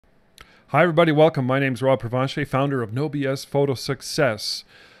Hi, everybody. Welcome. My name is Rob Provencher, founder of No BS Photo Success.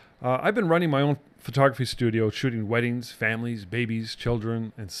 I've been running my own photography studio, shooting weddings, families, babies,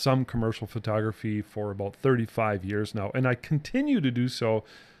 children, and some commercial photography for about 35 years now, and I continue to do so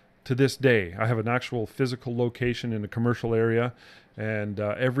to this day. I have an actual physical location in a commercial area, and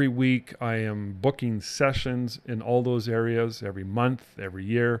every week I am booking sessions in all those areas every month, every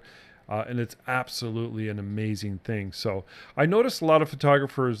year. And it's absolutely an amazing thing. So I notice a lot of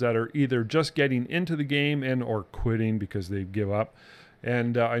photographers that are either just getting into the game and or quitting because they give up.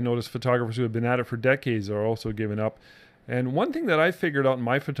 And I notice photographers who have been at it for decades are also giving up. And one thing that I figured out in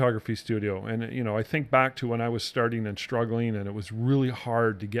my photography studio, and I think back to when I was starting and struggling, and it was really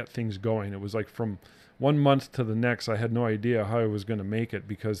hard to get things going. It was like from 1 month to the next, I had no idea how I was going to make it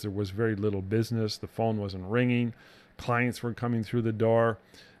because there was very little business. The phone wasn't ringing. Clients were coming through the door.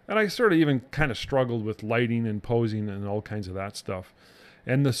 And I sort of even kind of struggled with lighting and posing and all kinds of that stuff.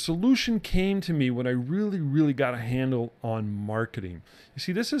 And the solution came to me when I really got a handle on marketing. You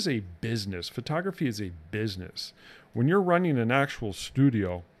see, this is a business. Photography is a business. When you're running an actual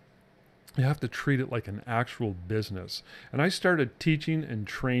studio, you have to treat it like an actual business. And I started teaching and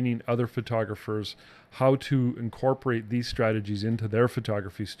training other photographers how to incorporate these strategies into their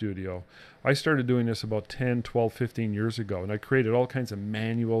photography studio. I started doing this about 10, 12, 15 years ago, and I created all kinds of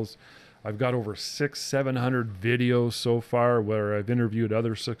manuals. I've got over 700 videos so far where I've interviewed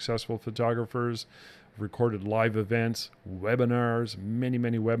other successful photographers, recorded live events, webinars, many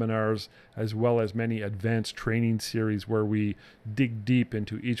webinars, as well as many advanced training series where we dig deep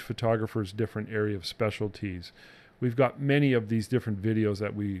into each photographer's different area of specialties. We've got many of these different videos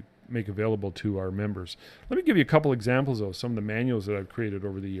that we make available to our members. Let me give you a couple examples of some of the manuals that I've created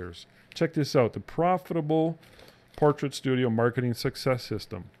over the years. Check this out, the Profitable Portrait Studio Marketing Success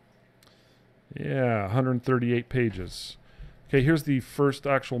System. Yeah, 138 pages. Okay, here's the first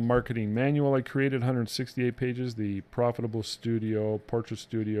actual marketing manual I created, 168 pages, the Profitable Studio, Portrait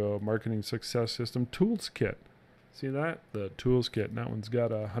Studio, Marketing Success System Tools Kit. See that? The Tools Kit, and that one's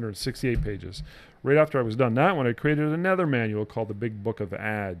got 168 pages. Right after I was done that one, I created another manual called the Big Book of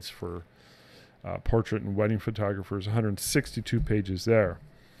Ads for portrait and wedding photographers, 162 pages there.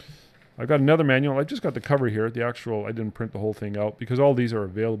 I've got another manual. I just got the cover here. The actual, I didn't print the whole thing out because all these are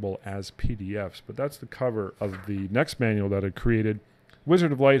available as PDFs. But that's the cover of the next manual that I created.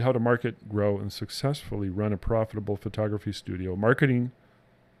 Wizard of Light, How to Market, Grow, and Successfully Run a Profitable Photography Studio. Marketing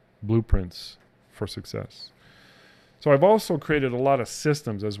Blueprints for Success. So I've also created a lot of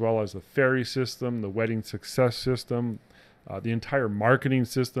systems as well as the Fairy system, the Wedding Success system, the entire marketing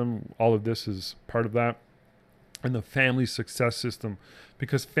system. All of this is part of that. And the family success system,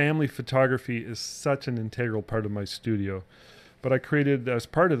 because family photography is such an integral part of my studio. But I created, as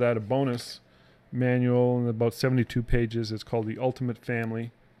part of that, a bonus manual in about 72 pages. It's called The Ultimate Family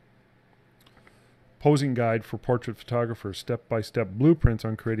Posing Guide for Portrait Photographers, Step-by-Step Blueprints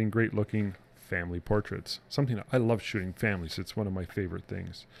on Creating Great-Looking Family Portraits. Something I love shooting families. It's one of my favorite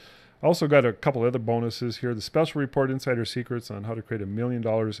things. I also got a couple other bonuses here. The Special Report Insider Secrets on How to Create $1 Million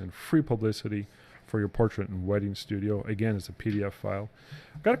in Free Publicity for your portrait and wedding studio. Again, it's a PDF file.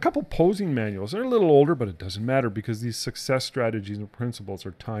 I've got a couple posing manuals. They're a little older, but it doesn't matter because these success strategies and principles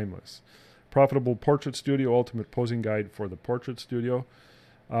are timeless. Profitable Portrait Studio, Ultimate Posing Guide for the Portrait Studio.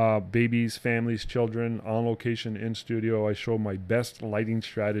 Babies, families, children, on location, in studio. I show my best lighting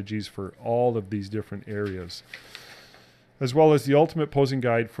strategies for all of these different areas. As well as the Ultimate Posing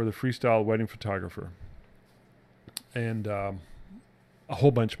Guide for the Freestyle Wedding Photographer. And a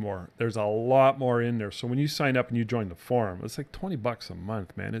whole bunch more. There's a lot more in there. So when you sign up and you join the forum, it's like $20 a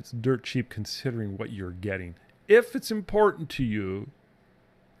month, man. It's dirt cheap considering what you're getting. If it's important to you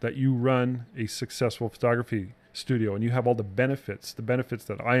that you run a successful photography studio and you have all the benefits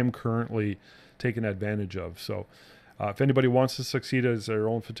that I am currently taking advantage of. So if anybody wants to succeed as their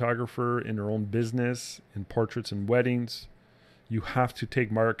own photographer in their own business, in portraits and weddings, you have to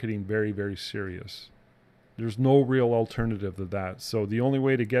take marketing very serious. There's no real alternative to that. So the only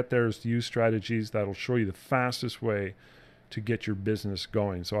way to get there is to use strategies that'll show you the fastest way to get your business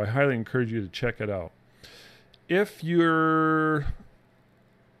going. So I highly encourage you to check it out. If you're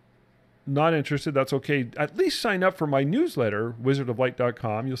not interested, that's okay. At least sign up for my newsletter,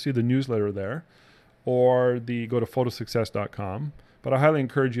 wizardoflight.com. You'll see the newsletter there. Or go to photosuccess.com. But I highly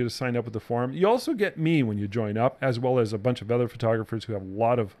encourage you to sign up with the forum. You also get me when you join up, as well as a bunch of other photographers who have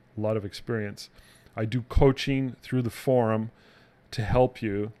a lot of experience. I do coaching through the forum to help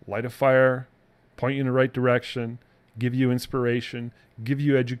you light a fire, point you in the right direction, give you inspiration, give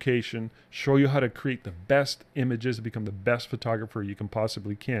you education, show you how to create the best images to become the best photographer you can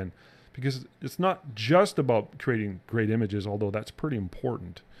possibly can. because it's not just about creating great images, although that's pretty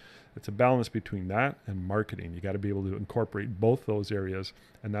important. It's a balance between that and marketing. You got to be able to incorporate both those areas,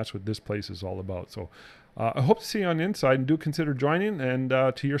 and that's what this place is all about. So I hope to see you on the inside, and do consider joining, and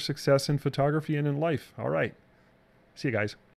to your success in photography and in life. All right. See you guys.